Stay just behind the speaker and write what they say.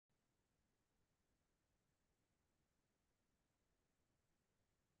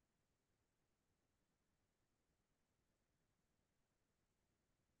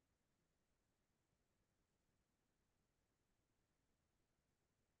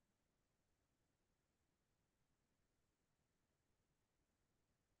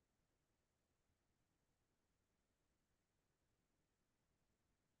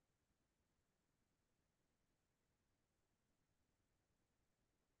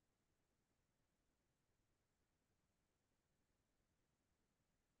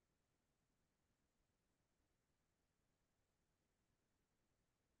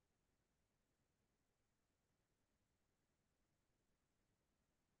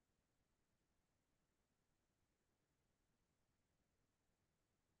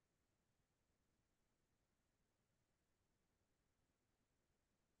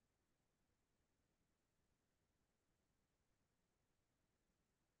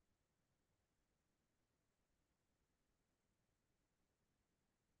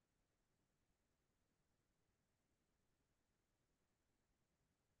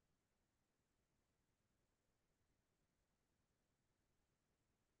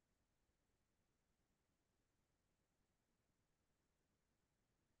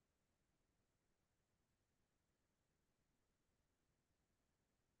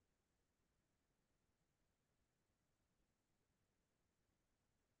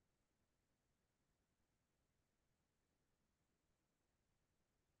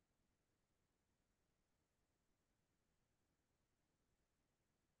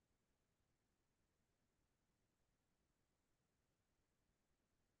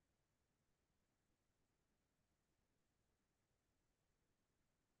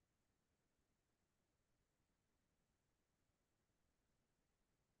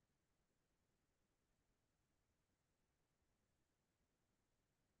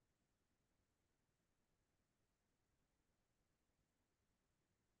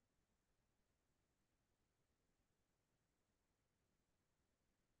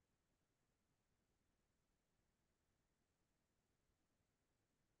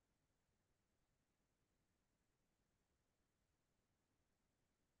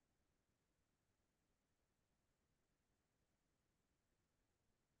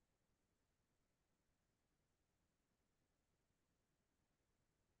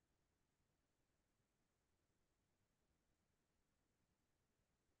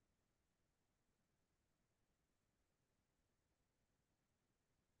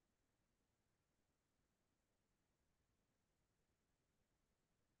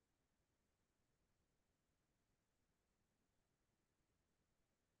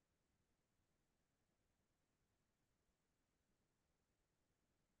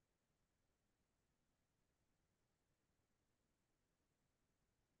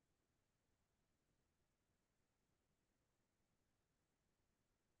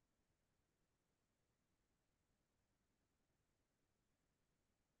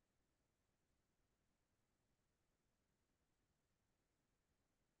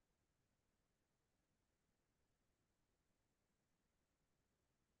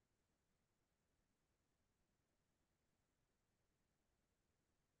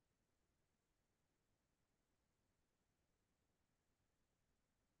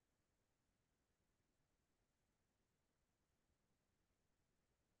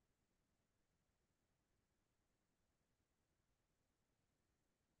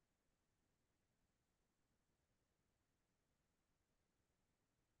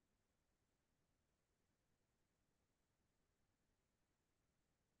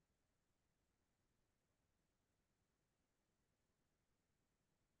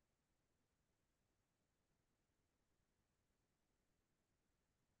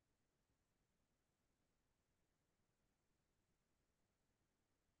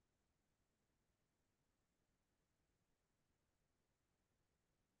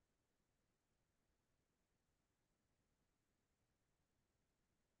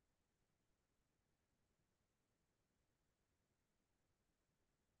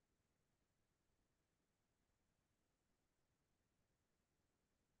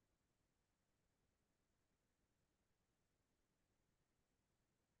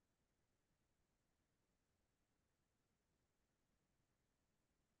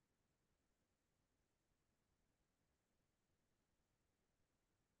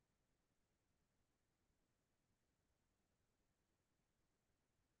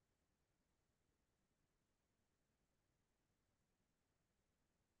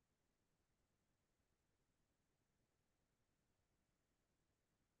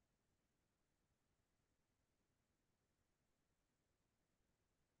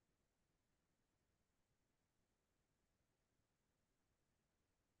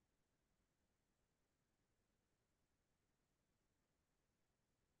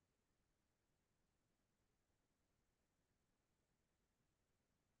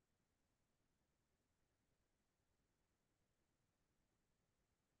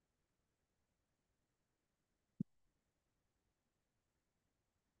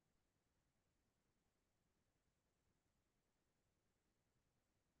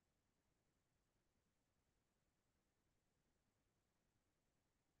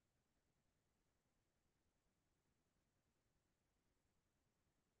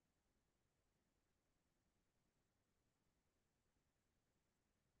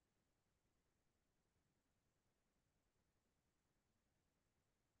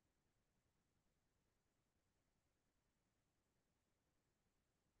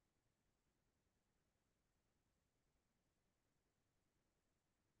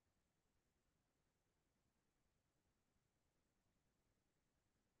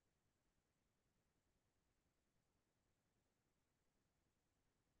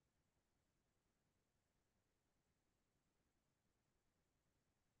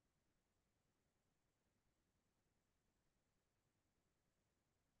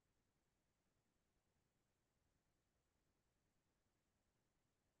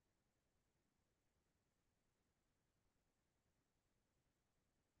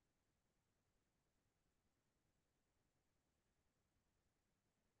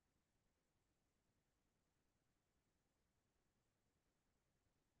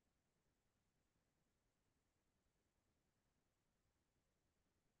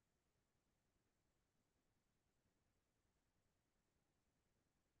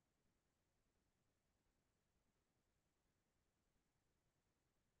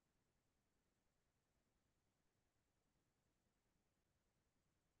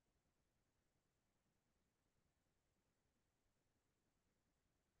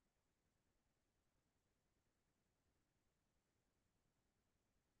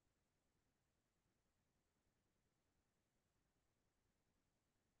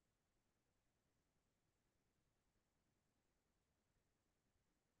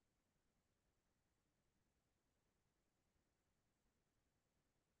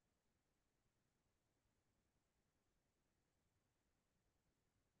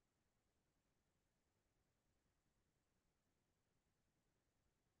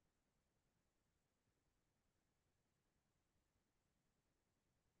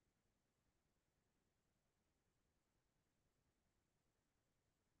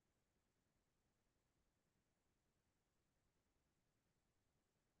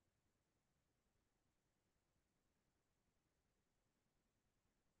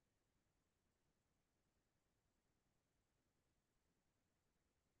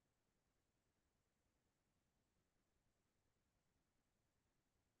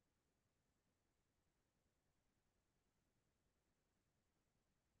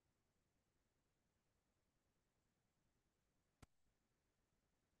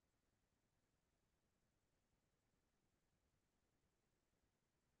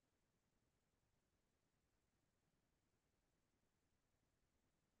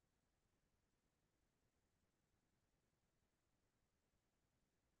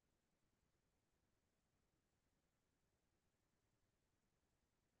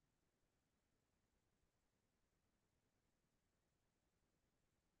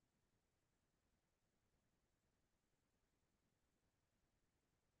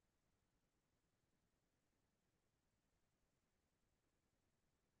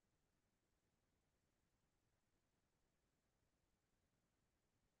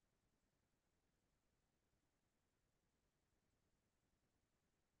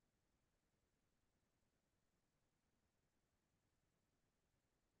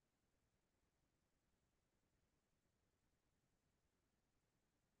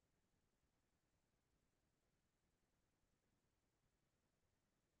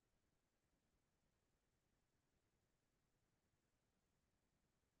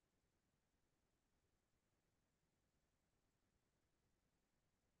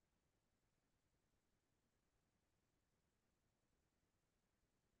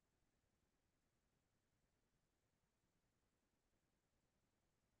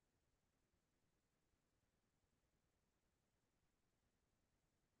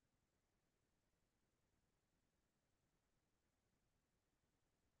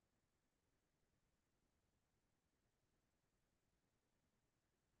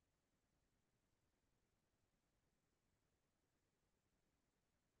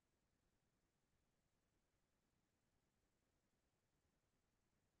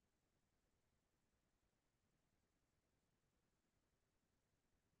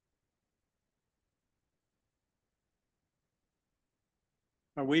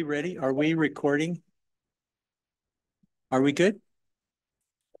Are we ready? Are we recording? Are we good?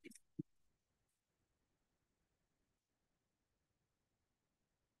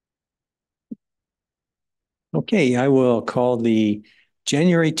 Okay, I will call the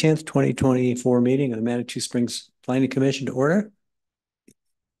January 10th, 2024 meeting of the Manitou Springs Planning Commission to order.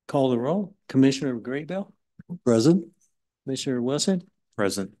 Call the roll. Commissioner Graybill? Present. Commissioner Wilson?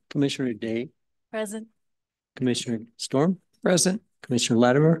 Present. Commissioner Day? Present. Commissioner Storm? Present. Commissioner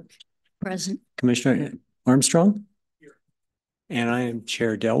Latimer? Present. Commissioner Armstrong? Here. And I am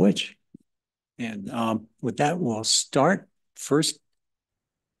Chair Delwich. And with that, we'll start. First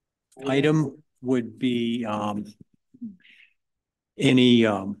item would be any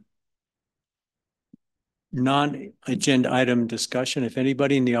non-agenda item discussion. If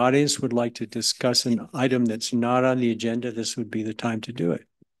anybody in the audience would like to discuss an item that's not on the agenda, this would be the time to do it.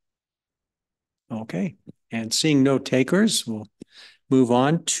 Okay, and seeing no takers, we'll move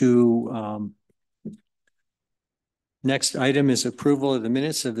on to next item is approval of the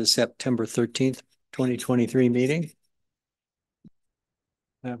minutes of the September 13th, 2023 meeting.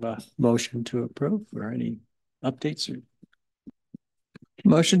 I have a motion to approve or any updates? Or...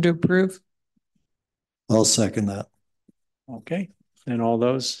 Motion to approve. I'll second that. Okay, and all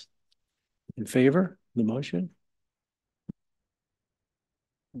those in favor of the motion?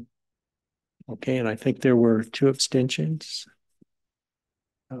 Okay, and I think there were 2 abstentions.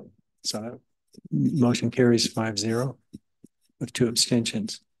 Oh, so motion carries 5-0 with 2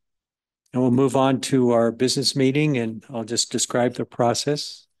 abstentions. And we'll move on to our business meeting, and I'll just describe the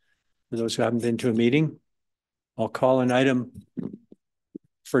process for those who haven't been to a meeting. I'll call an item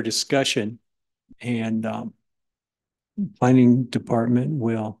for discussion, and the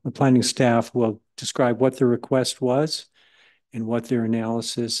planning staff will describe what the request was and what their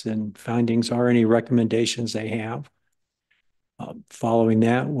analysis and findings are, any recommendations they have. Following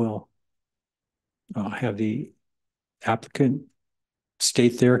that, we'll have the applicant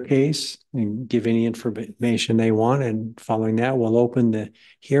state their case and give any information they want. And following that, we'll open the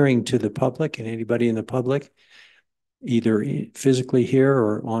hearing to the public, and anybody in the public, either physically here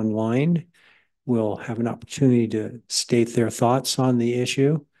or online, will have an opportunity to state their thoughts on the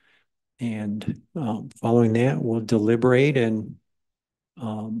issue. And following that, we'll deliberate and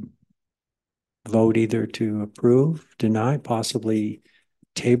vote either to approve, deny, possibly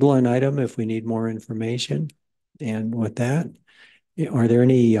table an item if we need more information. And with that, are there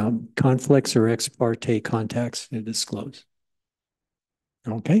any conflicts or ex parte contacts to disclose?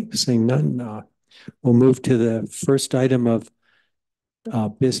 Okay, seeing none, we'll move to the first item of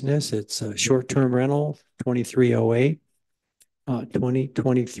business. It's a short-term rental, 2308,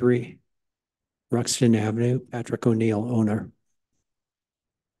 2023 Ruxton Avenue, Patrick O'Neill, owner.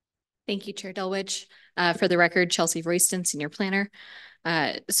 Thank you, Chair Delwich. For the record, Chelsea Royston, Senior Planner.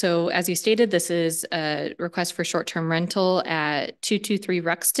 So as you stated, this is a request for short-term rental at 223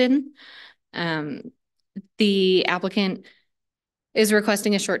 Ruxton. The applicant is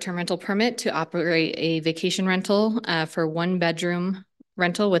requesting a short-term rental permit to operate a vacation rental for 1-bedroom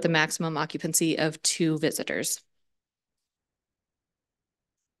rental with a maximum occupancy of 2 visitors.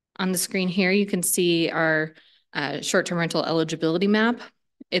 On the screen here, you can see our short-term rental eligibility map.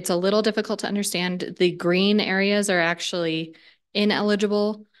 It's a little difficult to understand. The green areas are actually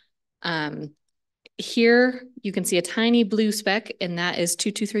ineligible. Here, you can see a tiny blue speck, and that is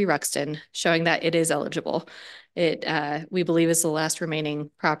 223 Ruxton, showing that it is eligible. It, we believe, is the last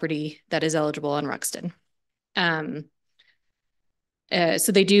remaining property that is eligible on Ruxton. So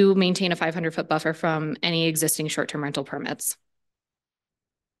they do maintain a 500-foot buffer from any existing short-term rental permits.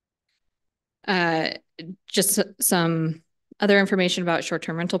 Just some other information about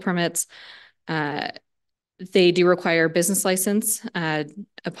short-term rental permits. They do require a business license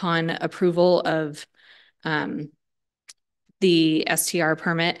upon approval of the STR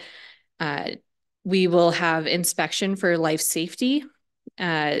permit. We will have inspection for life safety.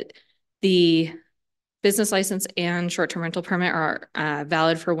 The business license and short-term rental permit are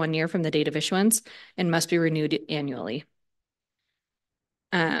valid for 1 year from the date of issuance and must be renewed annually.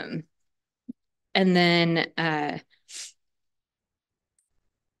 And then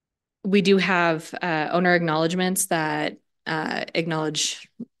we do have owner acknowledgements that acknowledge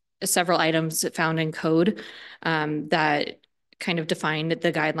several items found in code that kind of define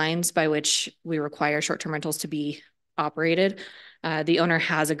the guidelines by which we require short-term rentals to be operated. The owner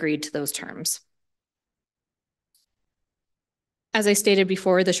has agreed to those terms. As I stated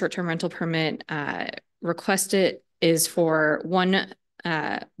before, the short-term rental permit requested is for one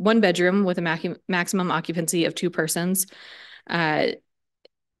bedroom with a maximum occupancy of 2 persons.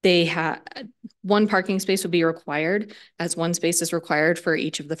 they have one parking space would be required, as one space is required for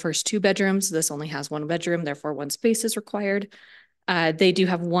each of the first two bedrooms. This only has one bedroom, therefore one space is required. They do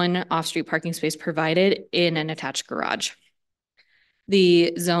have one off-street parking space provided in an attached garage.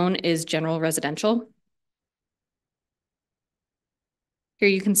 The zone is general residential. Here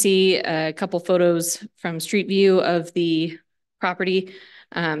you can see a couple photos from street view of the property.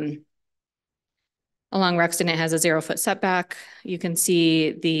 Along Rexton, it has a 0-foot setback. You can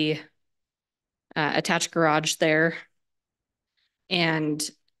see the attached garage there. And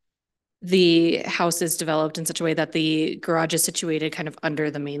the house is developed in such a way that the garage is situated kind of under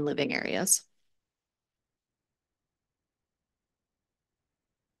the main living areas.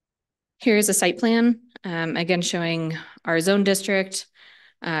 Here's a site plan, again, showing our zone district.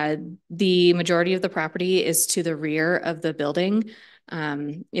 The majority of the property is to the rear of the building.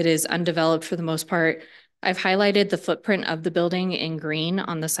 It is undeveloped for the most part. I've highlighted the footprint of the building in green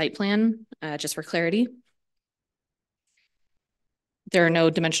on the site plan, just for clarity. There are no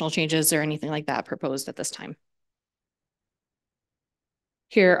dimensional changes or anything like that proposed at this time.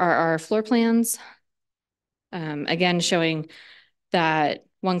 Here are our floor plans. Again, showing that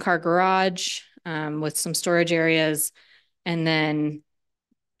one-car garage with some storage areas, and then,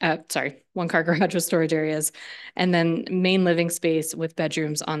 one-car garage with storage areas, and then main living space with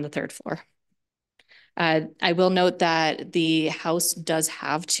bedrooms on the third floor. I will note that the house does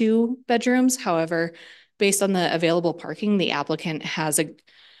have 2 bedrooms. However, based on the available parking, the applicant has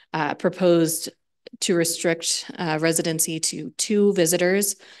proposed to restrict residency to 2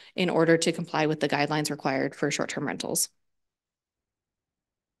 visitors in order to comply with the guidelines required for short-term rentals.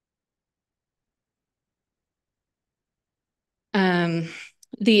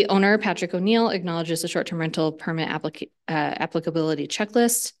 The owner, Patrick O'Neill, acknowledges the short-term rental permit applicability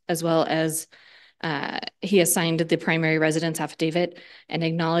checklist, as well as he has signed the primary residence affidavit and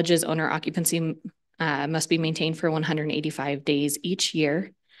acknowledges owner occupancy must be maintained for 185 days each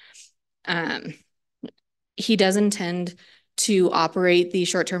year. He does intend to operate the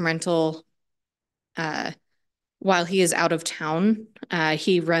short-term rental while he is out of town.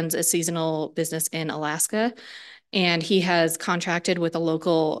 He runs a seasonal business in Alaska, and he has contracted with a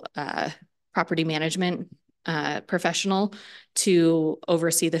local property management professional to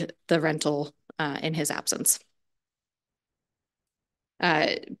oversee the rental in his absence.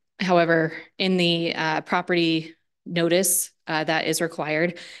 However, in the property notice that is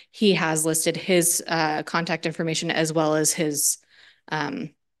required, he has listed his contact information as well as his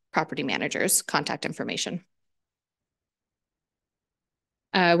property manager's contact information.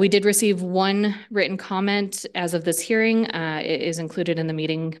 We did receive one written comment as of this hearing. It is included in the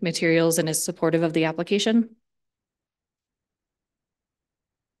meeting materials and is supportive of the application.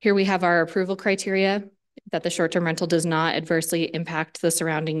 Here we have our approval criteria, that the short-term rental does not adversely impact the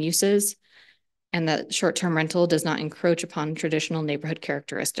surrounding uses, and that short-term rental does not encroach upon traditional neighborhood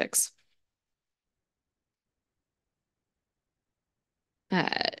characteristics.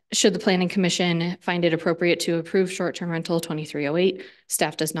 Should the Planning Commission find it appropriate to approve short-term rental 2308,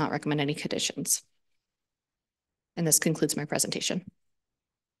 staff does not recommend any conditions. And this concludes my presentation.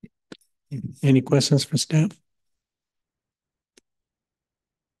 Any questions for staff?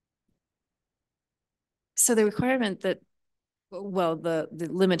 So the requirement that, well, the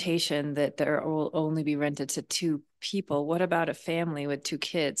limitation that there will only be rented to 2 people, what about a family with 2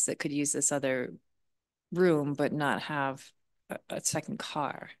 kids that could use this other room but not have a second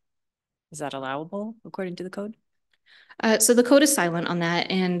car? Is that allowable according to the code? So the code is silent on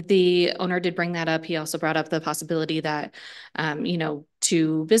that, and the owner did bring that up. He also brought up the possibility that,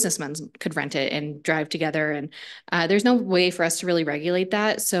 2 businessmen could rent it and drive together, and there's no way for us to really regulate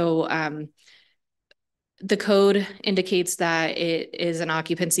that. So the code indicates that it is an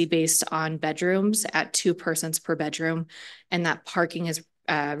occupancy based on bedrooms at 2 persons per bedroom, and that parking is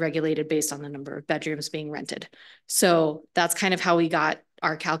regulated based on the number of bedrooms being rented. So that's kind of how we got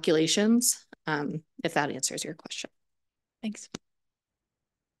our calculations, if that answers your question. Thanks.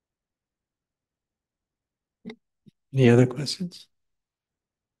 Any other questions?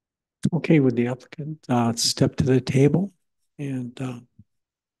 Okay, would the applicant step to the table and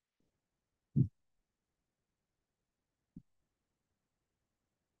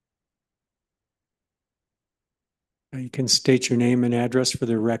you can state your name and address for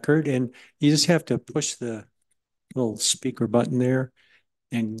the record, and you just have to push the little speaker button there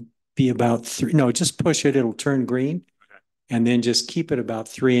and be about 3, no, just push it, it'll turn green. Okay. And then just keep it about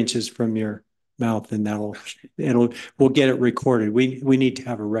 3 inches from your mouth, and we'll get it recorded. We need to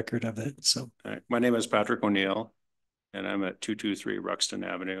have a record of it. So all right. My name is Patrick O'Neill, and I'm at 223 Ruxton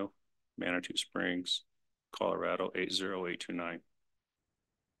Avenue, Manitou Springs, Colorado 80829.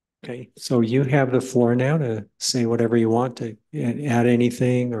 Okay, so you have the floor now to say whatever you want to add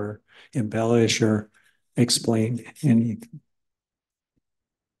anything or embellish or explain any.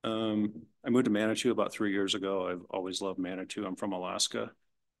 I moved to Manitou about 3 years ago. I've always loved Manitou. I'm from Alaska.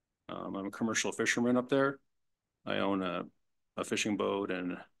 I'm a commercial fisherman up there. I own a fishing boat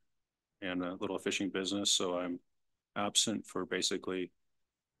and a little fishing business. So I'm absent for basically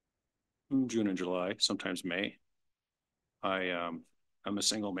June and July, sometimes May. I'm a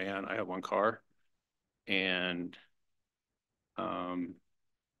single man. I have one car, and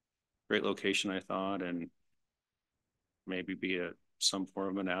great location, I thought, and maybe be some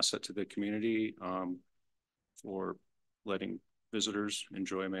form of an asset to the community for letting visitors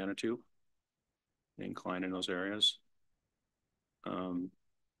enjoy Manitou, incline in those areas.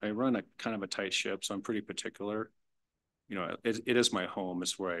 I run a kind of a tight ship, so I'm pretty particular. You know, it is my home.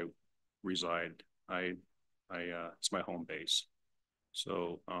 It's where I reside. It's my home base.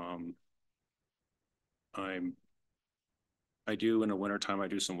 So I do in the wintertime, I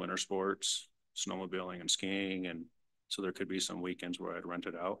do some winter sports, snowmobiling and skiing. And so there could be some weekends where I'd rent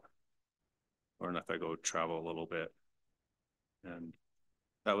it out. Or if I go travel a little bit. And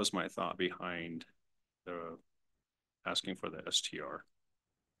that was my thought behind the asking for the STR.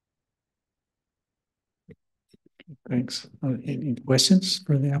 Thanks. Any questions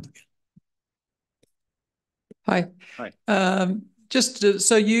for the applicant? Hi. Hi.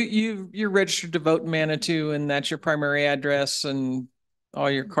 So you're registered to vote in Manitou, and that's your primary address, and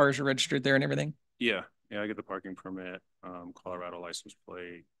all your cars are registered there and everything? Yeah. I get the parking permit, Colorado license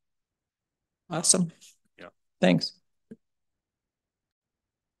plate. Awesome. Yeah. Thanks.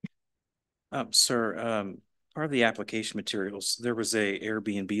 Sir, part of the application materials, there was a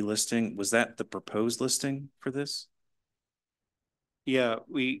Airbnb listing. Was that the proposed listing for this? Yeah,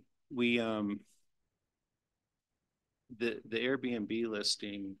 we the Airbnb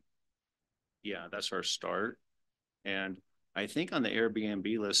listing, yeah, that's our start. And I think on the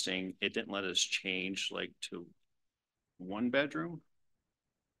Airbnb listing, it didn't let us change like to 1 bedroom.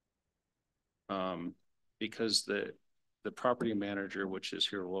 Because the property manager, which is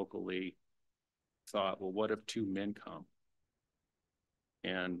here locally, thought, well, what if 2 men come?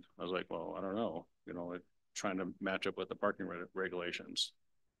 And I was like, well, I don't know, you know, trying to match up with the parking regulations.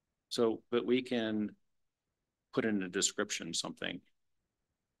 So, but we can put in a description something.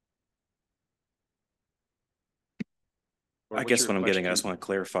 I guess what I'm getting, I just want to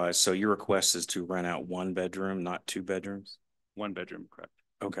clarify. So your request is to rent out 1 bedroom, not 2 bedrooms? 1 bedroom, correct.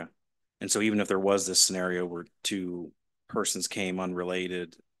 Okay. And so even if there was this scenario where 2 persons came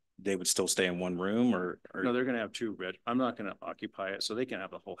unrelated, they would still stay in 1 room or... No, they're going to have 2 bed. I'm not going to occupy it, so they can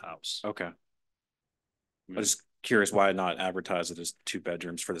have the whole house. Okay. I'm just curious why not advertise it as 2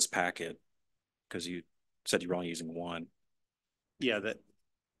 bedrooms for this packet? Because you said you were only using 1. Yeah,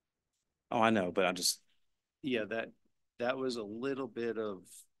 Oh, I know, but I'm just... Yeah, that was a little bit of,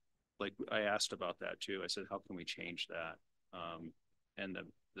 like, I asked about that too. I said, how can we change that? And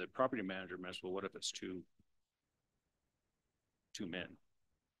the property manager mentioned, well, what if it's two men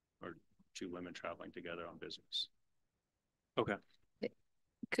or 2 women traveling together on business? Okay.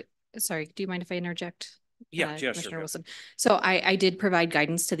 Sorry, do you mind if I interject? Yeah, Commissioner sure. Wilson. So I did provide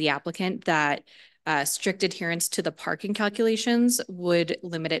guidance to the applicant that strict adherence to the parking calculations would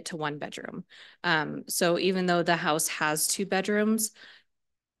limit it to 1 bedroom. So even though the house has 2 bedrooms,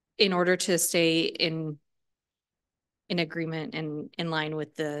 in order to stay in agreement and in line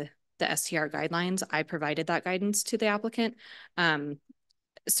with the STR guidelines, I provided that guidance to the applicant.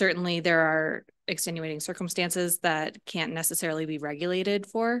 Certainly there are extenuating circumstances that can't necessarily be regulated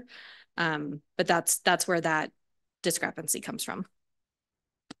for. But that's where that discrepancy comes from.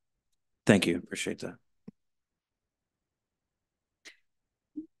 Thank you. Appreciate that.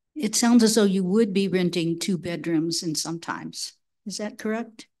 It sounds as though you would be renting 2 bedrooms in sometimes. Is that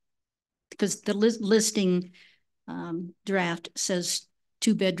correct? Because the listing draft says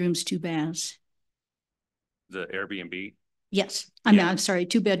 2 bedrooms, 2 baths. The Airbnb? Yes. I'm sorry,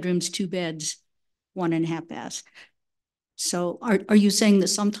 2 bedrooms, 2 beds, 1.5 baths. So are you saying that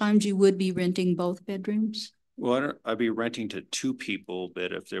sometimes you would be renting both bedrooms? Well, I'd be renting to 2 people,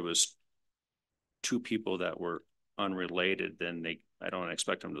 but if there was 2 people that were unrelated, then I don't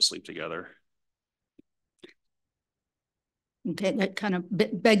expect them to sleep together. Okay, that kind of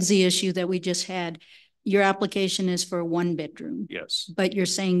begs the issue that we just had. Your application is for 1 bedroom. Yes. But you're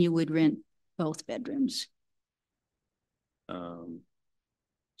saying you would rent both bedrooms. So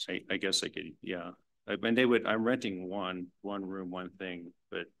I guess I could, yeah. I mean, I'm renting one room, 1 thing,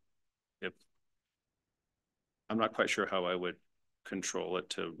 but if I'm not quite sure how I would control it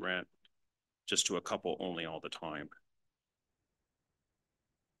to rent just to a couple only all the time.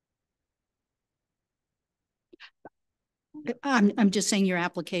 I'm just saying your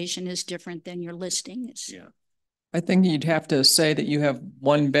application is different than your listing is. Yeah. I think you'd have to say that you have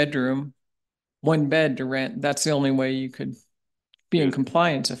one bedroom, one bed to rent. That's the only way you could be in Yeah.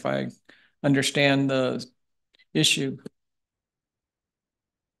 compliance if I understand the issue.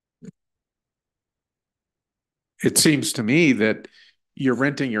 It seems to me that you're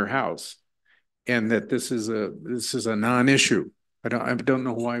renting your house and that this is a non-issue. I don't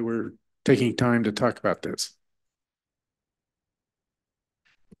know why we're taking time to talk about this.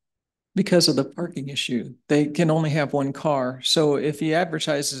 Because of the parking issue. They can only have one car. So if he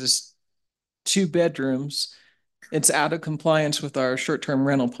advertises 2 bedrooms, it's out of compliance with our short-term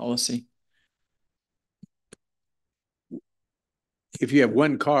rental policy. If you have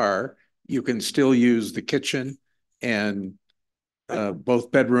one car, you can still use the kitchen and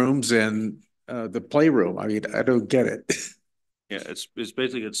both bedrooms and the playroom. I mean, I don't get it. Yeah, it's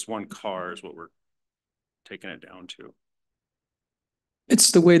basically, it's one car is what we're taking it down to.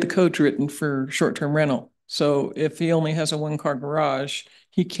 It's the way the code's written for short-term rental. So if he only has a 1-car garage,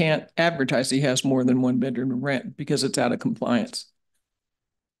 he can't advertise he has more than 1 bedroom to rent because it's out of compliance.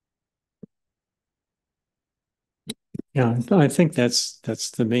 Yeah, I think that's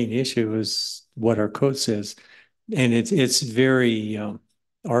the main issue is what our code says. And it's very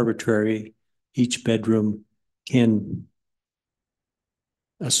arbitrary. Each bedroom can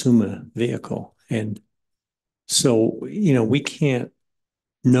assume a vehicle. And so, we can't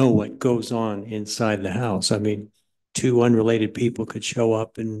know what goes on inside the house. I mean, 2 unrelated people could show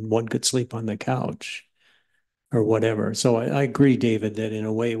up and one could sleep on the couch or whatever. So I agree, David, that in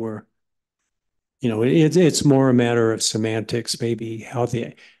a way it's more a matter of semantics, maybe how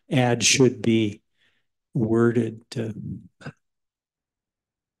the ad should be worded to.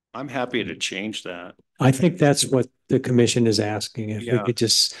 I'm happy to change that. I think that's what the commission is asking. If we Yeah. could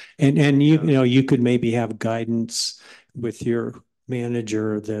just, and you Yeah. you could maybe have guidance with your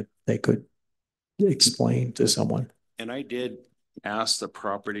manager that they could explain to someone. And I did ask the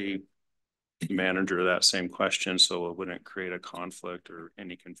property manager that same question, so it wouldn't create a conflict or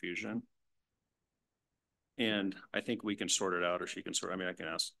any confusion. And I think we can sort it out, or she can I mean, I can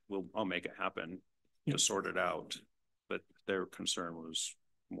ask, I'll make it happen to sort it out. But their concern was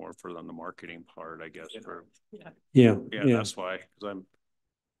more for on the marketing part, I guess. Yeah. That's why, because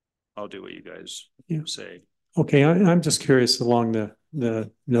I'll do what you guys say. Okay, I'm just curious along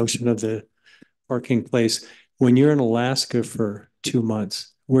the notion of the parking place. When you're in Alaska for 2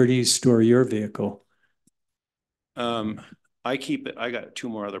 months, where do you store your vehicle? I keep it. I got 2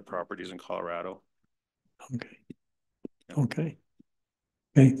 more other properties in Colorado. Okay,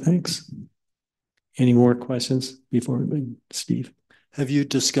 thanks. Any more questions before Steve? Have you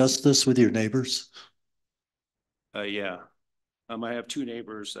discussed this with your neighbors? Yeah. I have 2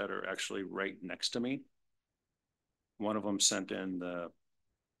 neighbors that are actually right next to me. One of them sent in the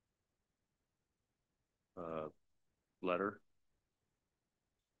letter.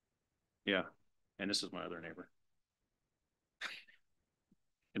 Yeah. And this is my other neighbor.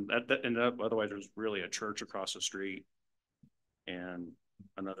 And otherwise there's really a church across the street and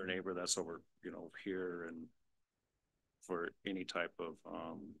another neighbor that's over, here, and for any type of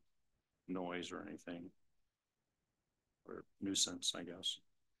noise or anything or nuisance, I guess.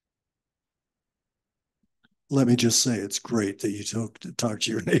 Let me just say, it's great that you talk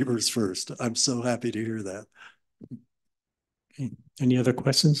to your neighbors first. I'm so happy to hear that. Okay. Any other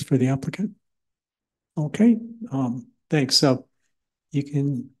questions for the applicant? Okay, thanks. So you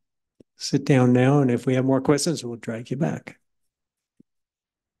can sit down now, and if we have more questions, we'll drag you back.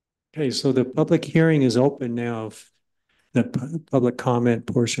 Okay, so the public hearing is open now. If the public comment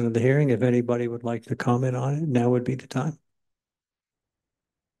portion of the hearing, if anybody would like to comment on it, now would be the time.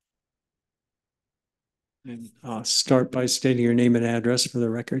 And start by stating your name and address for the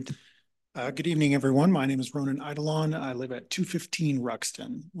record. Good evening, everyone. My name is Ronan Eidolon. I live at 215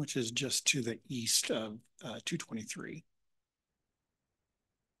 Ruxton, which is just to the east of 223.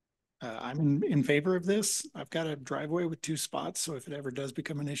 I'm in favor of this. I've got a driveway with 2 spots, so if it ever does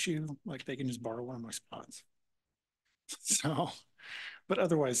become an issue, like they can just borrow one of my spots. So, but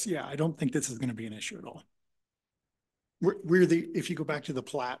otherwise, yeah, I don't think this is going to be an issue at all. If you go back to the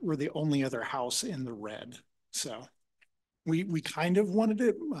plat, we're the only other house in the red. So we kind of wanted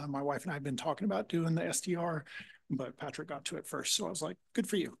it. My wife and I have been talking about doing the STR, but Patrick got to it first. So I was like, good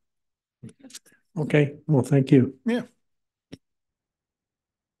for you. Okay, well, thank you. Yeah.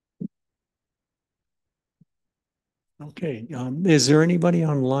 Okay, is there anybody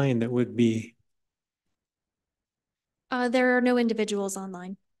online that would be? There are no individuals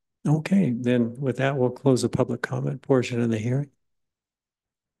online. Okay, then with that, we'll close the public comment portion of the hearing.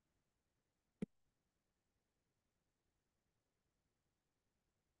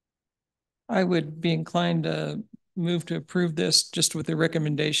 I would be inclined to move to approve this just with the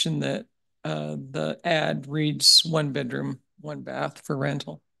recommendation that the ad reads 1 bedroom, 1 bath for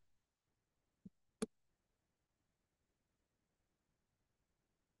rental.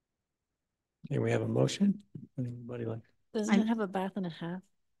 Okay, we have a motion. Anybody like? Doesn't it have a bath and a half?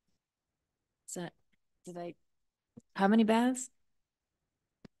 Is that, how many baths?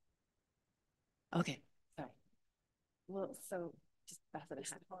 Okay, sorry. Well, so just bath and a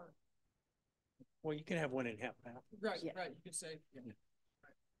half. Well, you can have 1.5 bath. Right, Yeah. right. You could say.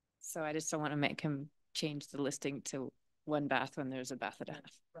 So I just don't want to make him change the listing to 1 bath when there's a bath and a half.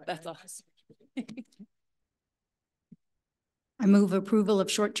 Right, That's all. I move approval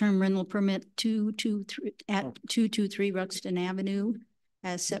of short-term rental permit 223 at 223 Ruxton Avenue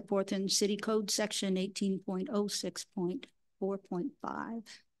as set forth in City Code Section 18.06.4.5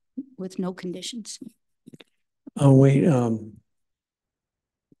 with no conditions. Oh, wait,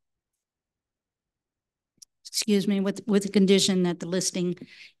 Excuse me, with the condition that the listing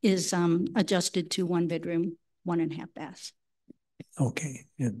is adjusted to 1 bedroom, 1.5 baths. okay,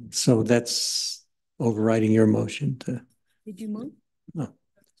 and so that's overriding your motion to, Did you move? oh,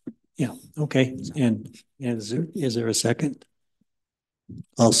 yeah, okay, and is there a second?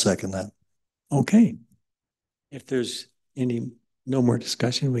 I'll second that. Okay. If there's no more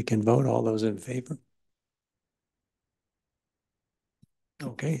discussion, we can vote. All those in favor?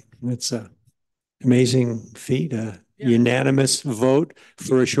 Okay, that's a amazing feat, unanimous vote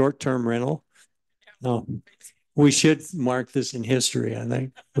for a short-term rental. No, we should mark this in history, I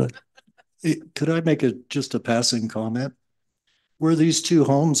think, but Could I make just a passing comment? Where these 2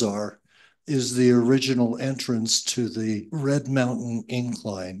 homes are is the original entrance to the Red Mountain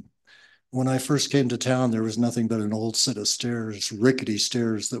Incline. When I first came to town, there was nothing but an old set of stairs, rickety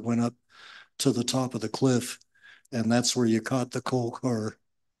stairs that went up to the top of the cliff. And that's where you caught the coal car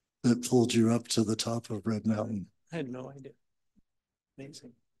that pulled you up to the top of Red Mountain. I had no idea.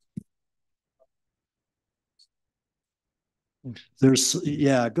 Amazing.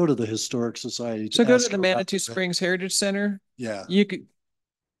 Yeah, go to the Historic Society. So go to Ask the about Manitou Springs Heritage Center. Yeah. You could.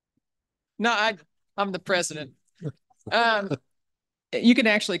 No, I'm the president. You can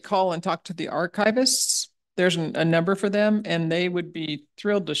actually call and talk to the archivists. There's a number for them, and they would be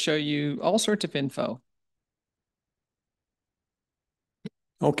thrilled to show you all sorts of info.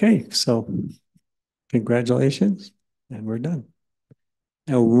 Okay, so congratulations, and we're done.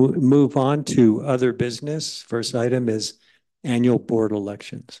 Now we'll move on to other business. First item is annual board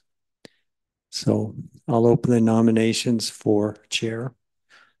elections. So I'll open the nominations for chair.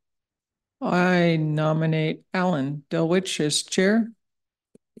 I nominate Alan Delwich as chair.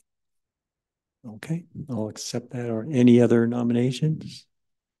 Okay, I'll accept that. Or any other nominations?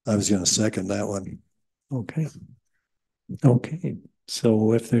 I was going to second that one. Okay. Okay,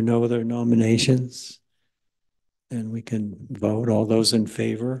 so if there are no other nominations, then we can vote. All those in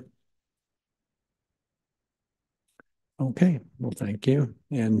favor? Okay, well, thank you.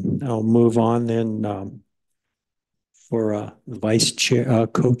 And I'll move on then for vice chair,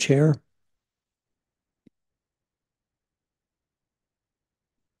 co-chair.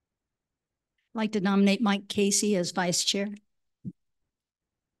 I'd like to nominate Mike Casey as vice chair.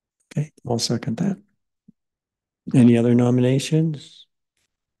 Okay, I'll second that. Any other nominations?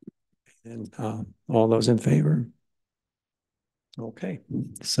 And all those in favor? Okay,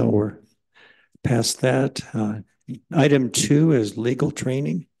 so we're past that. Item 2 is legal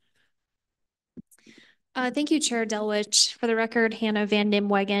training. Thank you, Chair Delwich. For the record, Hannah Van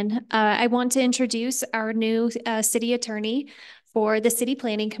Nimwegen. I want to introduce our new city attorney for the City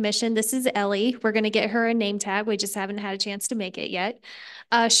Planning Commission. This is Ellie. We're going to get her a name tag. We just haven't had a chance to make it yet.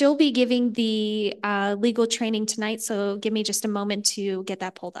 She'll be giving the legal training tonight, so give me just a moment to get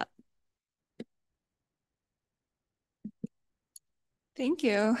that pulled up. Thank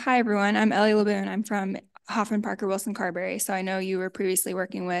you. Hi, everyone. I'm Ellie Laboon. I'm from Hoffman Parker Wilson Carberry. So I know you were previously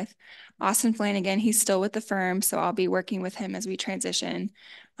working with Austin Flanagan. He's still with the firm, so I'll be working with him as we transition,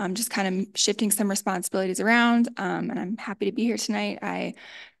 just kind of shifting some responsibilities around. And I'm happy to be here tonight.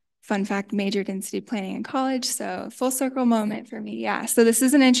 Fun fact, majored in city planning in college, so full circle moment for me. Yeah, so this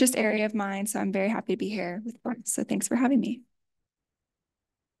is an interest area of mine, so I'm very happy to be here with you. So thanks for having me.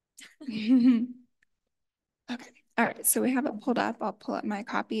 Okay. All right, so we have it pulled up. I'll pull up my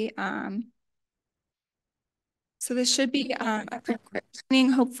copy. So this should be a quick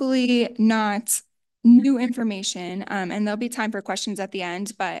training, hopefully not new information, and there'll be time for questions at the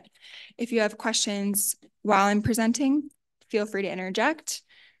end, but if you have questions while I'm presenting, feel free to interject.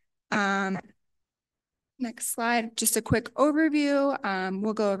 Next slide, just a quick overview.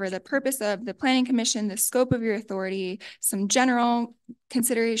 We'll go over the purpose of the Planning Commission, the scope of your authority, some general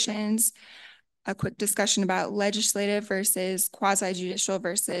considerations, a quick discussion about legislative versus quasi-judicial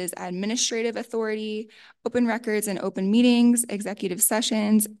versus administrative authority, open records and open meetings, executive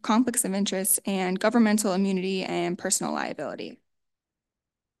sessions, conflicts of interest, and governmental immunity and personal liability.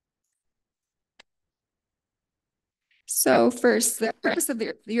 So first, the purpose of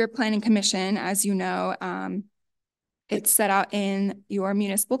your Planning Commission, as you know, it's set out in your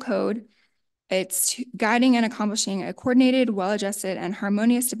municipal code. It's guiding and accomplishing a coordinated, well-adjusted, and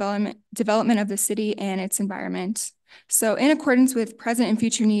harmonious development of the city and its environment. So in accordance with present and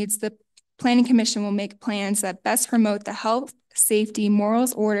future needs, the Planning Commission will make plans that best promote the health, safety,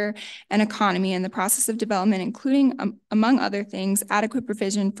 morals, order, and economy in the process of development, including, among other things, adequate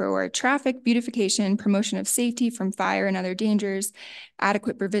provision for traffic, beautification, promotion of safety from fire and other dangers,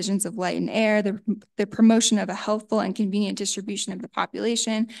 adequate provisions of light and air, the promotion of a healthful and convenient distribution of the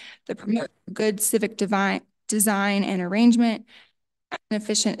population, the promotion of good civic design and arrangement,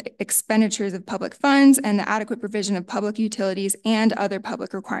 efficient expenditures of public funds, and the adequate provision of public utilities and other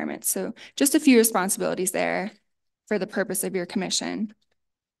public requirements. So just a few responsibilities there for the purpose of your commission.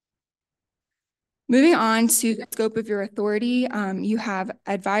 Moving on to the scope of your authority, you have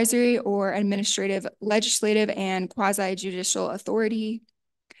advisory or administrative, legislative, and quasi-judicial authority.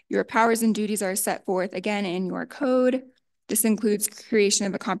 Your powers and duties are set forth again in your code. This includes creation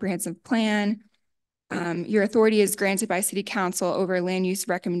of a comprehensive plan. Your authority is granted by City Council over land use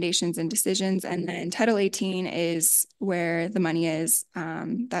recommendations and decisions. And then Title 18 is where the money is.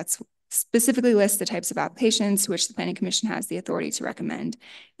 That's specifically lists the types of applications to which the Planning Commission has the authority to recommend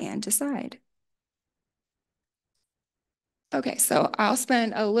and decide. Okay, so I'll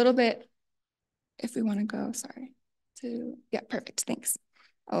spend a little bit, if we want to go, sorry, to, yeah, perfect, thanks.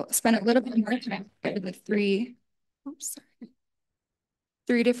 I'll spend a little bit more time with the three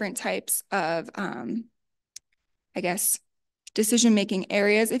different types of, I guess, decision-making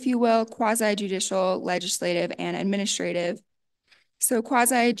areas, if you will, quasi-judicial, legislative, and administrative. So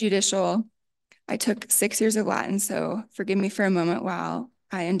quasi-judicial, I took 6 years of Latin, so forgive me for a moment while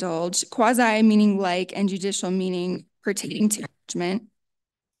I indulge. Quasi meaning like, and judicial meaning pertaining to judgment,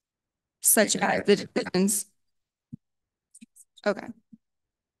 such as the decisions. Okay.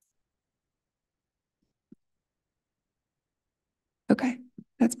 Okay,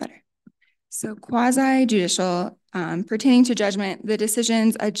 that's better. So quasi-judicial, pertaining to judgment, the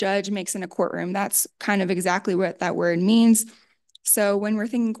decisions a judge makes in a courtroom. That's kind of exactly what that word means. So when we're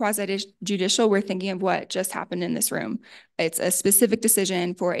thinking quasi-judicial, we're thinking of what just happened in this room. It's a specific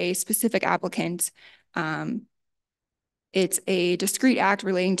decision for a specific applicant. It's a discrete act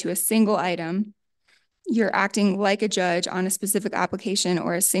relating to a single item. You're acting like a judge on a specific application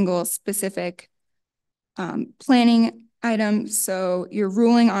or a single specific planning item. So you're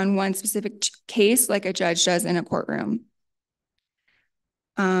ruling on one specific case like a judge does in a courtroom.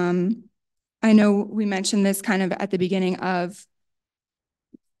 I know we mentioned this kind of at the beginning of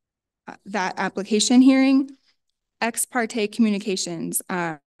that application hearing. Ex parte communications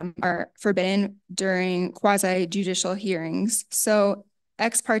are forbidden during quasi-judicial hearings. So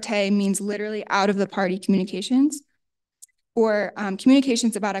ex parte means literally out of the party communications, or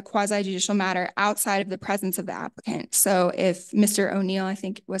communications about a quasi-judicial matter outside of the presence of the applicant. So if Mr. O'Neill, I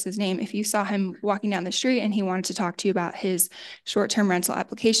think was his name, if you saw him walking down the street and he wanted to talk to you about his short-term rental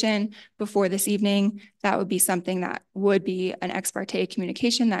application before this evening, that would be something that would be an ex parte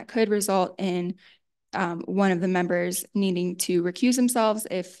communication that could result in one of the members needing to recuse themselves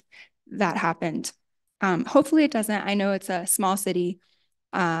if that happened. Hopefully it doesn't. I know it's a small city,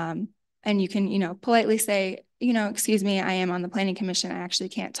 and you can, politely say, excuse me, I am on the Planning Commission. I actually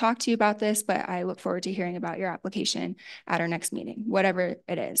can't talk to you about this, but I look forward to hearing about your application at our next meeting, whatever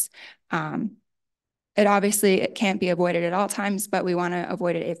it is. It can't be avoided at all times, but we want to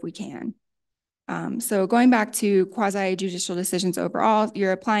avoid it if we can. So going back to quasi-judicial decisions overall,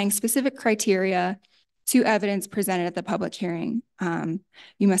 you're applying specific criteria to evidence presented at the public hearing.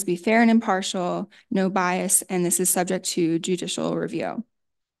 You must be fair and impartial, no bias, and this is subject to judicial review.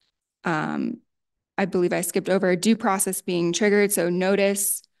 I believe I skipped over due process being triggered, so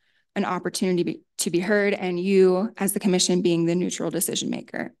notice, an opportunity to be heard, and you as the commission being the neutral decision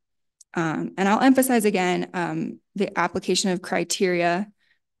maker. And I'll emphasize again, the application of criteria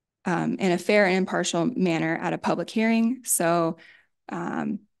in a fair and impartial manner at a public hearing. So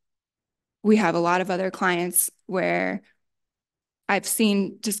we have a lot of other clients where I've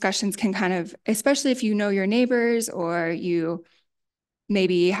seen discussions can kind of, especially if you know your neighbors or you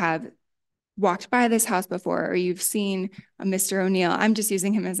maybe have walked by this house before, or you've seen a Mr. O'Neill. I'm just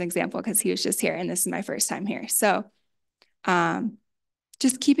using him as an example because he was just here and this is my first time here. So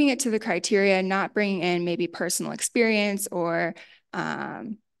just keeping it to the criteria, not bringing in maybe personal experience or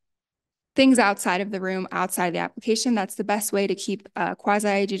things things outside of the room, outside the application, that's the best way to keep a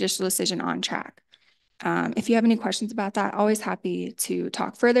quasi judicial decision on track. If you have any questions about that, always happy to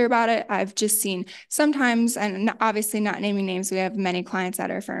talk further about it. I've just seen sometimes, and obviously not naming names, we have many clients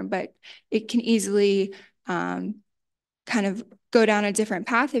at our firm, but it can easily kind of go down a different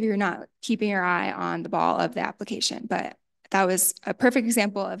path if you're not keeping your eye on the ball of the application. But that was a perfect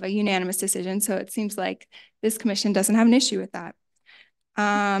example of a unanimous decision. So it seems like this commission doesn't have an issue with that.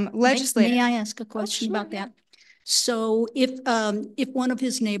 Legislative. May I ask a question about that? So if one of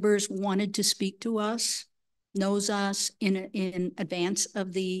his neighbors wanted to speak to us, knows us in advance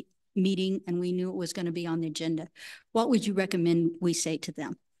of the meeting, and we knew it was going to be on the agenda, what would you recommend we say to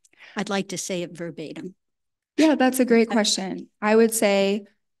them? I'd like to say it verbatim. Yeah, that's a great question. I would say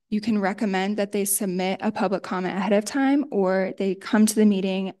you can recommend that they submit a public comment ahead of time, or they come to the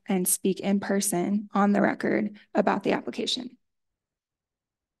meeting and speak in person on the record about the application.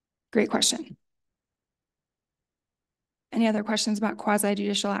 Great question. Any other questions about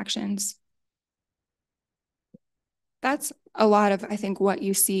quasi-judicial actions? That's a lot of, I think, what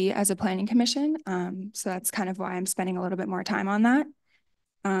you see as a planning commission. So that's kind of why I'm spending a little bit more time on that.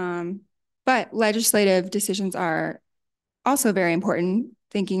 But legislative decisions are also very important.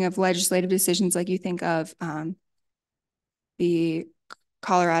 Thinking of legislative decisions like you think of the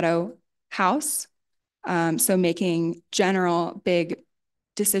Colorado House. So making general big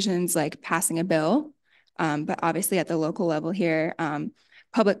decisions like passing a bill, but obviously at the local level here,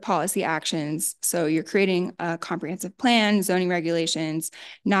 public policy actions. So you're creating a comprehensive plan, zoning regulations,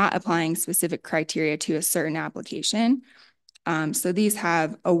 not applying specific criteria to a certain application. So these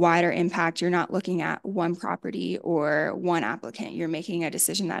have a wider impact. You're not looking at one property or one applicant. You're making a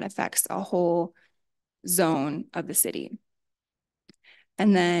decision that affects a whole zone of the city.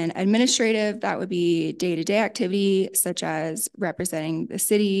 And then administrative, that would be day-to-day activity, such as representing the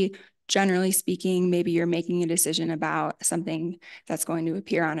city. Generally speaking, maybe you're making a decision about something that's going to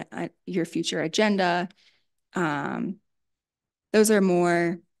appear on your future agenda. Those are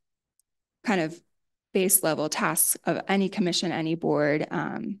more kind of base level tasks of any commission, any board,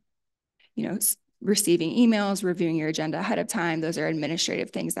 you know, receiving emails, reviewing your agenda ahead of time. Those are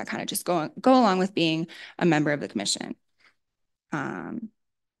administrative things that kind of just go along with being a member of the commission.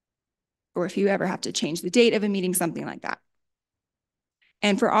 Or if you ever have to change the date of a meeting, something like that.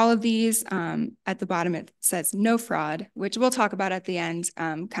 And for all of these, at the bottom, it says no fraud, which we'll talk about at the end,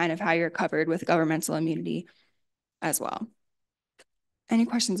 kind of how you're covered with governmental immunity as well. Any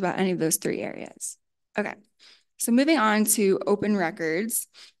questions about any of those three areas? Okay, so moving on to open records.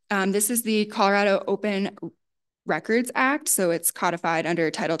 This is the Colorado Open Records Act. So it's codified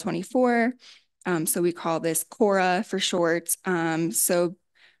under Title 24. So we call this CORA for short. So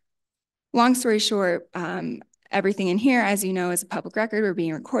long story short, everything in here, as you know, is a public record. We're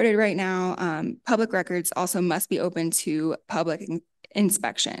being recorded right now. Public records also must be open to public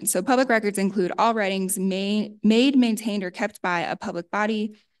inspection. So public records include all writings made, maintained, or kept by a public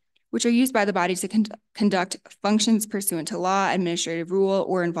body, which are used by the body to conduct functions pursuant to law, administrative rule,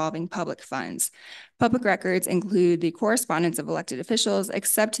 or involving public funds. Public records include the correspondence of elected officials,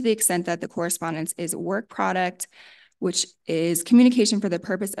 except to the extent that the correspondence is work product, which is communication for the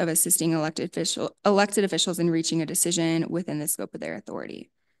purpose of assisting elected officials in reaching a decision within the scope of their authority.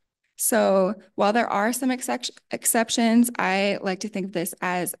 So while there are some exceptions, I like to think of this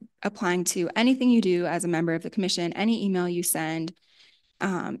as applying to anything you do as a member of the commission, any email you send,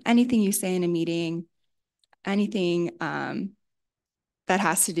 anything you say in a meeting, anything that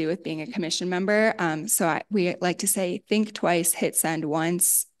has to do with being a commission member. We like to say, think twice, hit send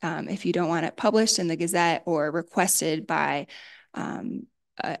once. If you don't want it published in the Gazette or requested by an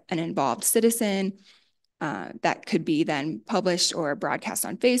involved citizen, that could be then published or broadcast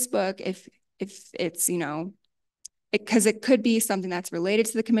on Facebook. If it's, you know, because it could be something that's related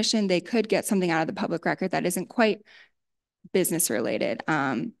to the commission, they could get something out of the public record that isn't quite business related.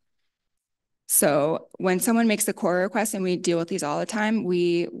 So when someone makes a CORA request, and we deal with these all the time,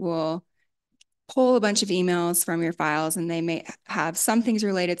 we will pull a bunch of emails from your files, and they may have some things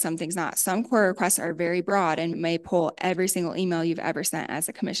related, some things not. Some CORA requests are very broad and may pull every single email you've ever sent as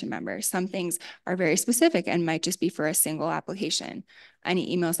a commission member. Some things are very specific and might just be for a single application,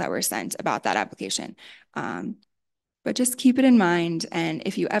 any emails that were sent about that application. But just keep it in mind. And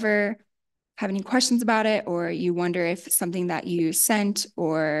if you ever have any questions about it, or you wonder if something that you sent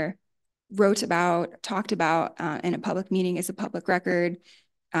or wrote about, talked about in a public meeting is a public record,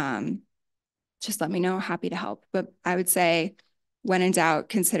 just let me know. Happy to help. But I would say, when in doubt,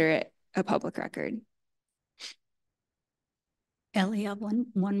 consider it a public record. Ellie, I have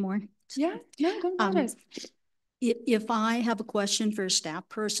one more. Yeah, no, don't If I have a question for a staff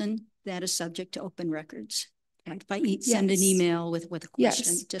person that is subject to open records. And if I send an Yes. email with a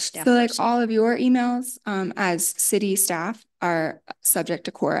question Yes. to staff. So like person. all of your emails, as city staff are subject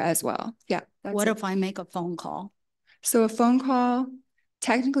to Cora as well. Yeah. What if I make a phone call? So a phone call,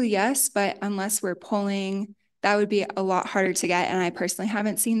 technically yes, but unless we're pulling, that would be a lot harder to get. And I personally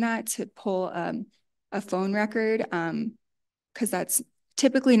haven't seen that to pull a phone record, because that's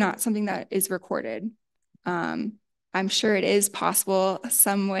typically not something that is recorded. I'm sure it is possible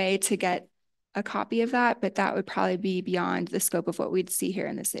some way to get a copy of that, but that would probably be beyond the scope of what we'd see here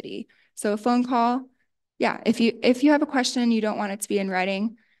in the city. So a phone call, yeah, if you have a question, you don't want it to be in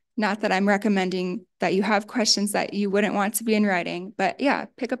writing. Not that I'm recommending that you have questions that you wouldn't want to be in writing, but yeah,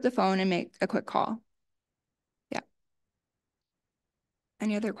 pick up the phone and make a quick call. Yeah.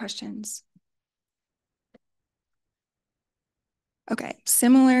 Any other questions? Okay,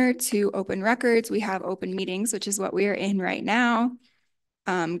 similar to open records, we have open meetings, which is what we are in right now.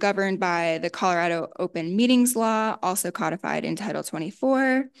 Governed by the Colorado Open Meetings Law, also codified in Title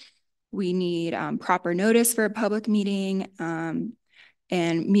 24. We need proper notice for a public meeting, and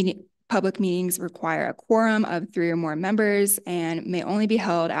public meetings require a quorum of 3 or more members and may only be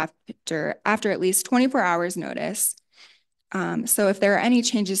held after at least 24 hours notice. So if there are any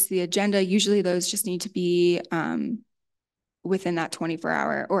changes to the agenda, usually those just need to be within that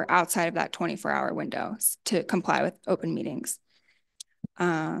 24-hour or outside of that 24-hour window to comply with open meetings.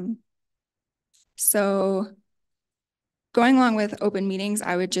 So going along with open meetings,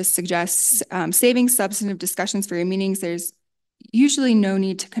 I would just suggest saving substantive discussions for your meetings. There's usually no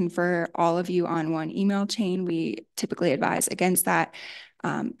need to confer all of you on one email chain. We typically advise against that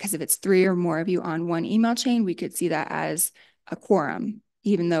because if it's 3 or more of you on one email chain, we could see that as a quorum.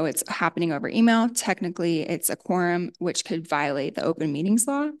 Even though it's happening over email, technically it's a quorum, which could violate the open meetings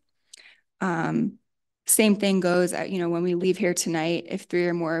law. Same thing goes, when we leave here tonight, if 3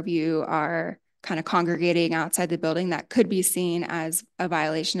 or more of you are kind of congregating outside the building, that could be seen as a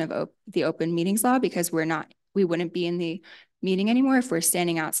violation of the open meetings law because we wouldn't be in the meeting anymore if we're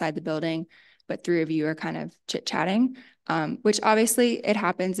standing outside the building, but 3 of you are kind of chit-chatting, which obviously it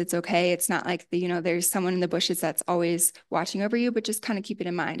happens. It's okay. It's not like there's someone in the bushes that's always watching over you, but just kind of keep it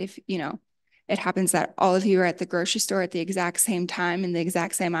in mind. If, it happens that all of you are at the grocery store at the exact same time in the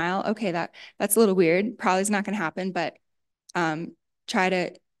exact same aisle. Okay, that's a little weird. Probably is not going to happen, but try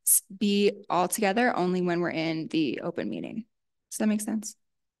to be all together only when we're in the open meeting. Does that make sense?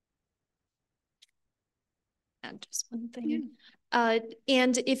 And just one thing.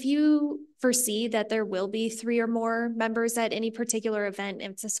 And if you foresee that there will be 3 or more members at any particular event,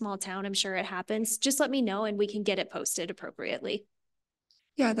 if it's a small town, I'm sure it happens, just let me know and we can get it posted appropriately.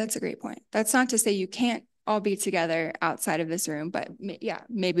 Yeah, that's a great point. That's not to say you can't all be together outside of this room, but yeah,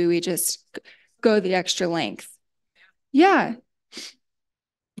 maybe we just go the extra length. Yeah.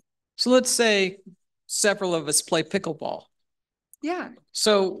 So let's say several of us play pickleball. Yeah.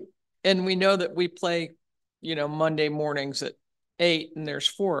 So, and we know that we play, Monday mornings at 8 and there's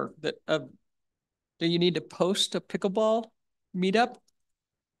 4 that, do you need to post a pickleball meetup?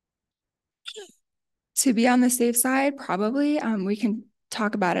 To be on the safe side, probably. We can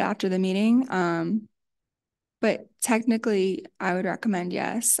talk about it after the meeting. But technically, I would recommend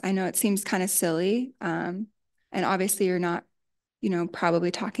yes. I know it seems kind of silly. And obviously you're not, probably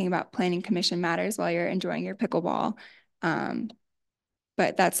talking about planning commission matters while you're enjoying your pickleball.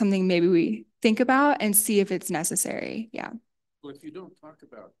 But that's something maybe we think about and see if it's necessary. Yeah. Well, if you don't talk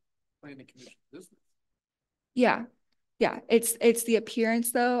about planning commission business. Yeah. Yeah. It's the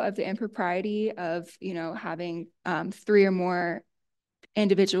appearance though of the impropriety of, having 3 or more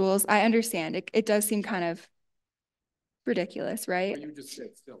individuals. I understand it does seem kind of ridiculous, right? You just said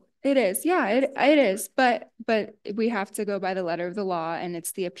silly. It is. Yeah, it is. But we have to go by the letter of the law, and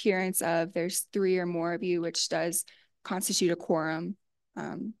it's the appearance of there's 3 or more of you, which does constitute a quorum.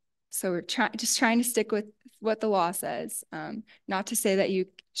 So we're just trying to stick with what the law says. Not to say that you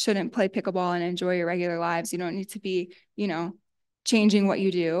shouldn't play pickleball and enjoy your regular lives. You don't need to be, changing what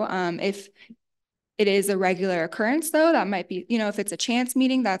you do. If it is a regular occurrence though, that might be, if it's a chance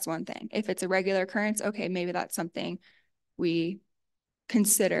meeting, that's one thing. If it's a regular occurrence, okay, maybe that's something we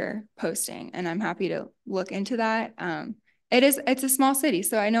consider posting, and I'm happy to look into that. It's a small city,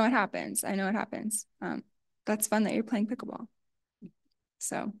 so I know it happens. That's fun that you're playing pickleball.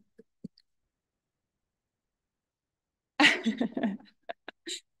 So.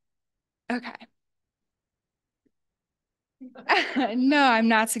 Okay. No, I'm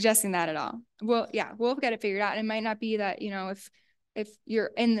not suggesting that at all. Well, yeah, we'll get it figured out. It might not be that, if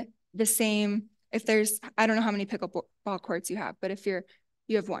you're in the same, if there's, I don't know how many pickleball courts you have, but if you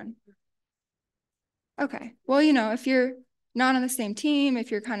have 1. Okay. Well, if you're not on the same team,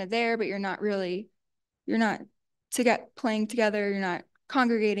 if you're kind of there, but you're not playing together, you're not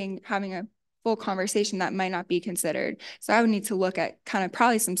congregating, having a full conversation, that might not be considered. So I would need to look at kind of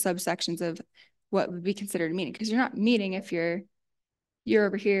probably some subsections of what would be considered a meeting, because you're not meeting if you're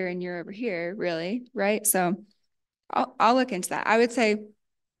over here and you're over here, really, right? So I'll look into that. I would say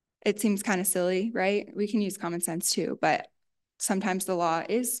it seems kind of silly, right? We can use common sense too, but sometimes the law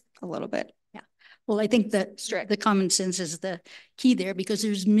is a little bit. Yeah. Well, I think that strict. The common sense is the key there, because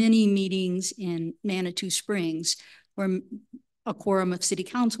there's many meetings in Manitou Springs where a quorum of city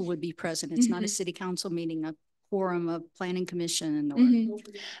council would be present. It's not a city council meeting, a quorum of planning commission. And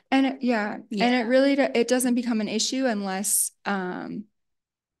and it really, it doesn't become an issue unless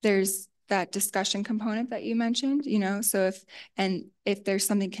there's that discussion component that you mentioned, you know, so if there's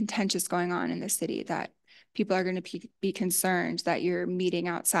something contentious going on in the city, that people are going to be concerned that you're meeting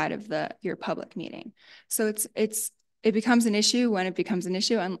outside of your public meeting. So it becomes an issue when it becomes an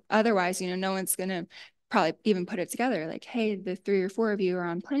issue, and otherwise, you know, no one's going to probably even put it together like, hey, the 3 or 4 of you are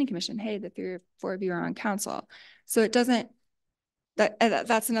on planning commission. Hey, the 3 or 4 of you are on council. So it doesn't,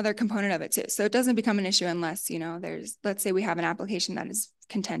 that's another component of it too. So it doesn't become an issue unless, you know, let's say we have an application that is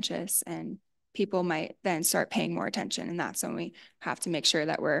contentious, and people might then start paying more attention. And that's when we have to make sure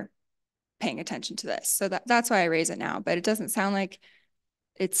that we're paying attention to this. So that's why I raise it now, but it doesn't sound like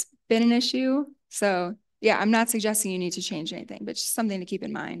it's been an issue. So yeah, I'm not suggesting you need to change anything, but just something to keep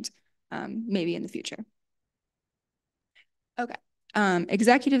in mind, maybe in the future. Okay.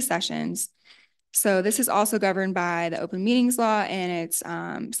 Executive sessions. So this is also governed by the open meetings law, and it's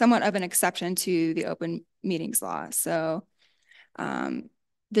somewhat of an exception to the open meetings law. So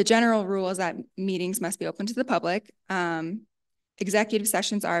the general rule is that meetings must be open to the public. Executive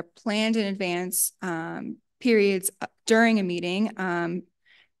sessions are planned in advance, periods during a meeting,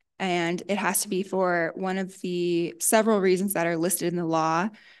 and it has to be for one of the several reasons that are listed in the law.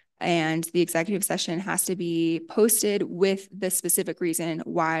 And the executive session has to be posted with the specific reason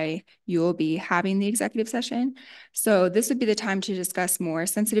why you will be having the executive session. So this would be the time to discuss more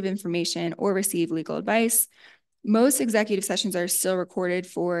sensitive information or receive legal advice. Most executive sessions are still recorded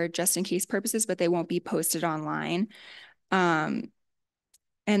for just in case purposes, but they won't be posted online. And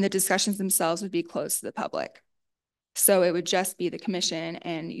the discussions themselves would be closed to the public. So it would just be the commission,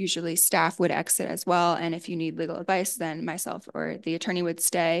 and usually staff would exit as well. And if you need legal advice, then myself or the attorney would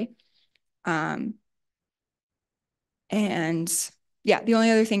stay. And yeah, the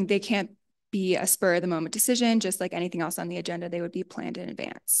only other thing, they can't be a spur of the moment decision, just like anything else on the agenda, they would be planned in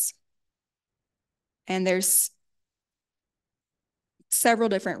advance. And there's several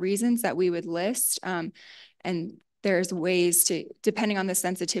different reasons that we would list. And there's ways to, depending on the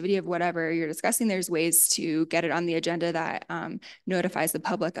sensitivity of whatever you're discussing, there's ways to get it on the agenda that notifies the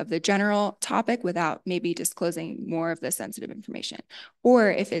public of the general topic without maybe disclosing more of the sensitive information.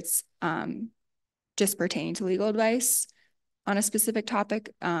 Or if it's just pertaining to legal advice on a specific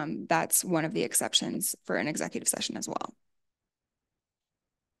topic, that's one of the exceptions for an executive session as well.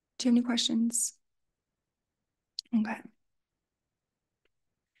 Do you have any questions? Okay.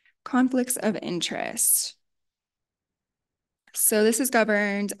 Conflicts of interest. So this is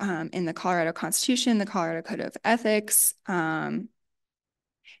governed in the Colorado Constitution, the Colorado Code of Ethics, and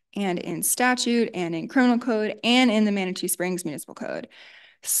in statute and in criminal code and in the Manitou Springs Municipal Code.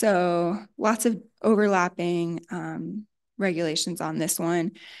 So lots of overlapping regulations on this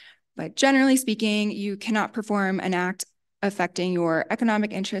one. But generally speaking, you cannot perform an act affecting your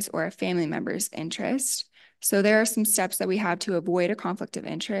economic interest or a family member's interest. So there are some steps that we have to avoid a conflict of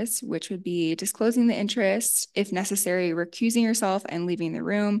interest, which would be disclosing the interest, if necessary, recusing yourself and leaving the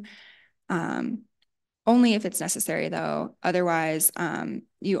room. Only if it's necessary, though. Otherwise,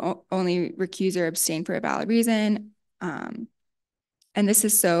 you only recuse or abstain for a valid reason. And this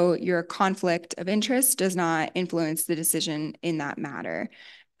is so your conflict of interest does not influence the decision in that matter.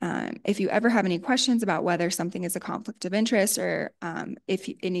 If you ever have any questions about whether something is a conflict of interest or if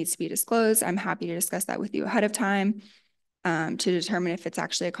it needs to be disclosed, I'm happy to discuss that with you ahead of time to determine if it's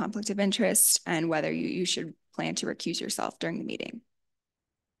actually a conflict of interest and whether you should plan to recuse yourself during the meeting.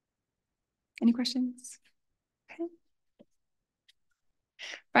 Any questions? Okay.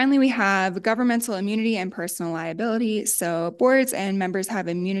 Finally, we have governmental immunity and personal liability. So boards and members have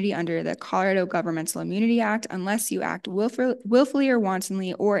immunity under the Colorado Governmental Immunity Act unless you act willfully or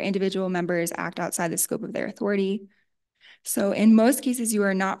wantonly, or individual members act outside the scope of their authority. So in most cases, you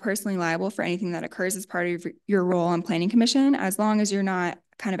are not personally liable for anything that occurs as part of your role on Planning Commission, as long as you're not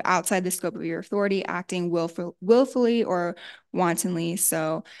kind of outside the scope of your authority, acting willfully or wantonly.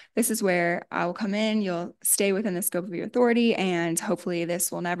 So this is where I will come in, you'll stay within the scope of your authority, and hopefully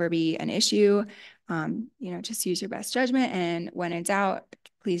this will never be an issue. Just use your best judgment. And when in doubt,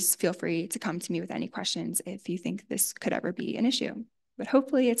 please feel free to come to me with any questions if you think this could ever be an issue, but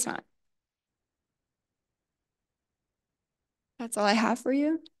hopefully it's not. That's all I have for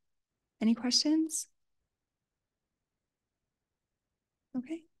you. Any questions?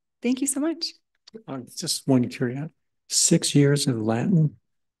 Okay, thank you so much. Just one curiosity. 6 years of Latin?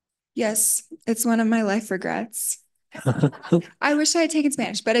 Yes, it's one of my life regrets. I wish I had taken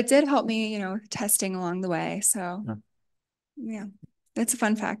Spanish, but it did help me, testing along the way. So yeah, that's a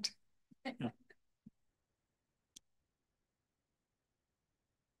fun fact.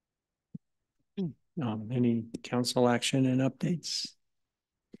 Any council action and updates?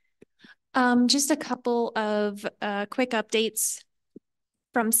 Just a couple of quick updates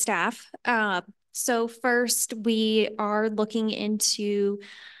from staff. So first, we are looking into,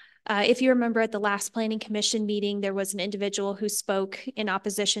 if you remember at the last planning commission meeting, there was an individual who spoke in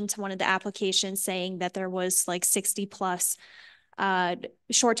opposition to one of the applications saying that there was like 60 plus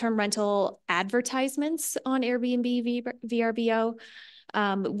short-term rental advertisements on Airbnb VRBO.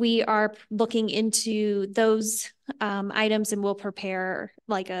 We are looking into those items and we'll prepare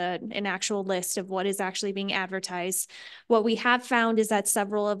like an actual list of what is actually being advertised. What we have found is that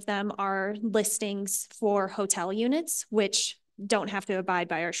several of them are listings for hotel units, which don't have to abide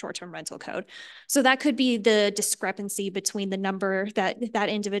by our short-term rental code. So that could be the discrepancy between the number that that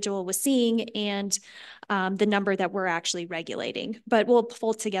individual was seeing and the number that we're actually regulating. But we'll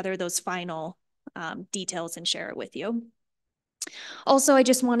pull together those final details and share it with you. Also, I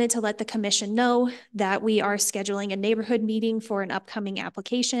just wanted to let the commission know that we are scheduling a neighborhood meeting for an upcoming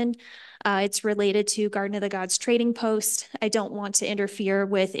application. It's related to Garden of the Gods trading post. I don't want to interfere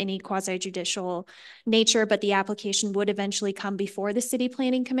with any quasi-judicial nature, but the application would eventually come before the City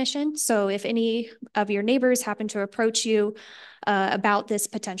Planning Commission. So if any of your neighbors happen to approach you about this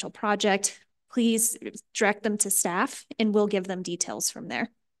potential project, please direct them to staff and we'll give them details from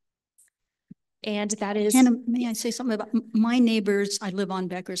there. And that is— Hannah, may I say something about my neighbors? I live on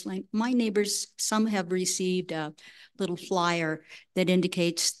Becker's Lane. My neighbors, some have received a little flyer that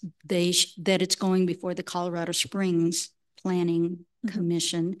indicates that it's going before the Colorado Springs Planning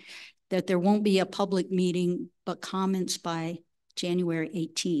Commission, that there won't be a public meeting, but comments by January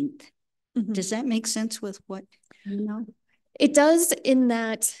 18th. Does that make sense with what you know? It does, in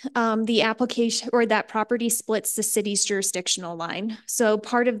that the application or that property splits the city's jurisdictional line. So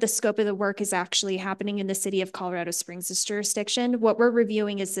part of the scope of the work is actually happening in the city of Colorado Springs' jurisdiction. What we're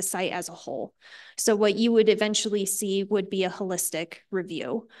reviewing is the site as a whole. So what you would eventually see would be a holistic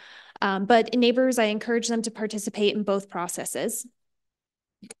review. But neighbors, I encourage them to participate in both processes.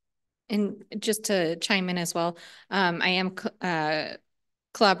 And just to chime in as well, I am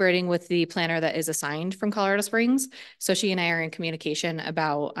collaborating with the planner that is assigned from Colorado Springs. So she and I are in communication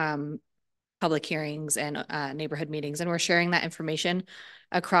about public hearings and neighborhood meetings, and we're sharing that information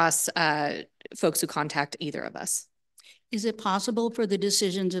across folks who contact either of us. Is it possible for the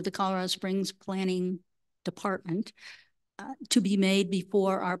decisions of the Colorado Springs Planning Department to be made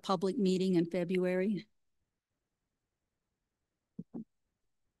before our public meeting in February?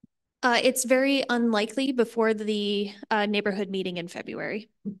 It's very unlikely before the neighborhood meeting in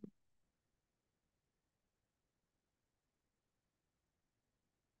February.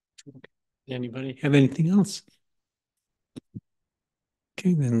 Anybody have anything else?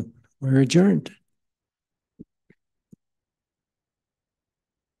 Okay, then we're adjourned.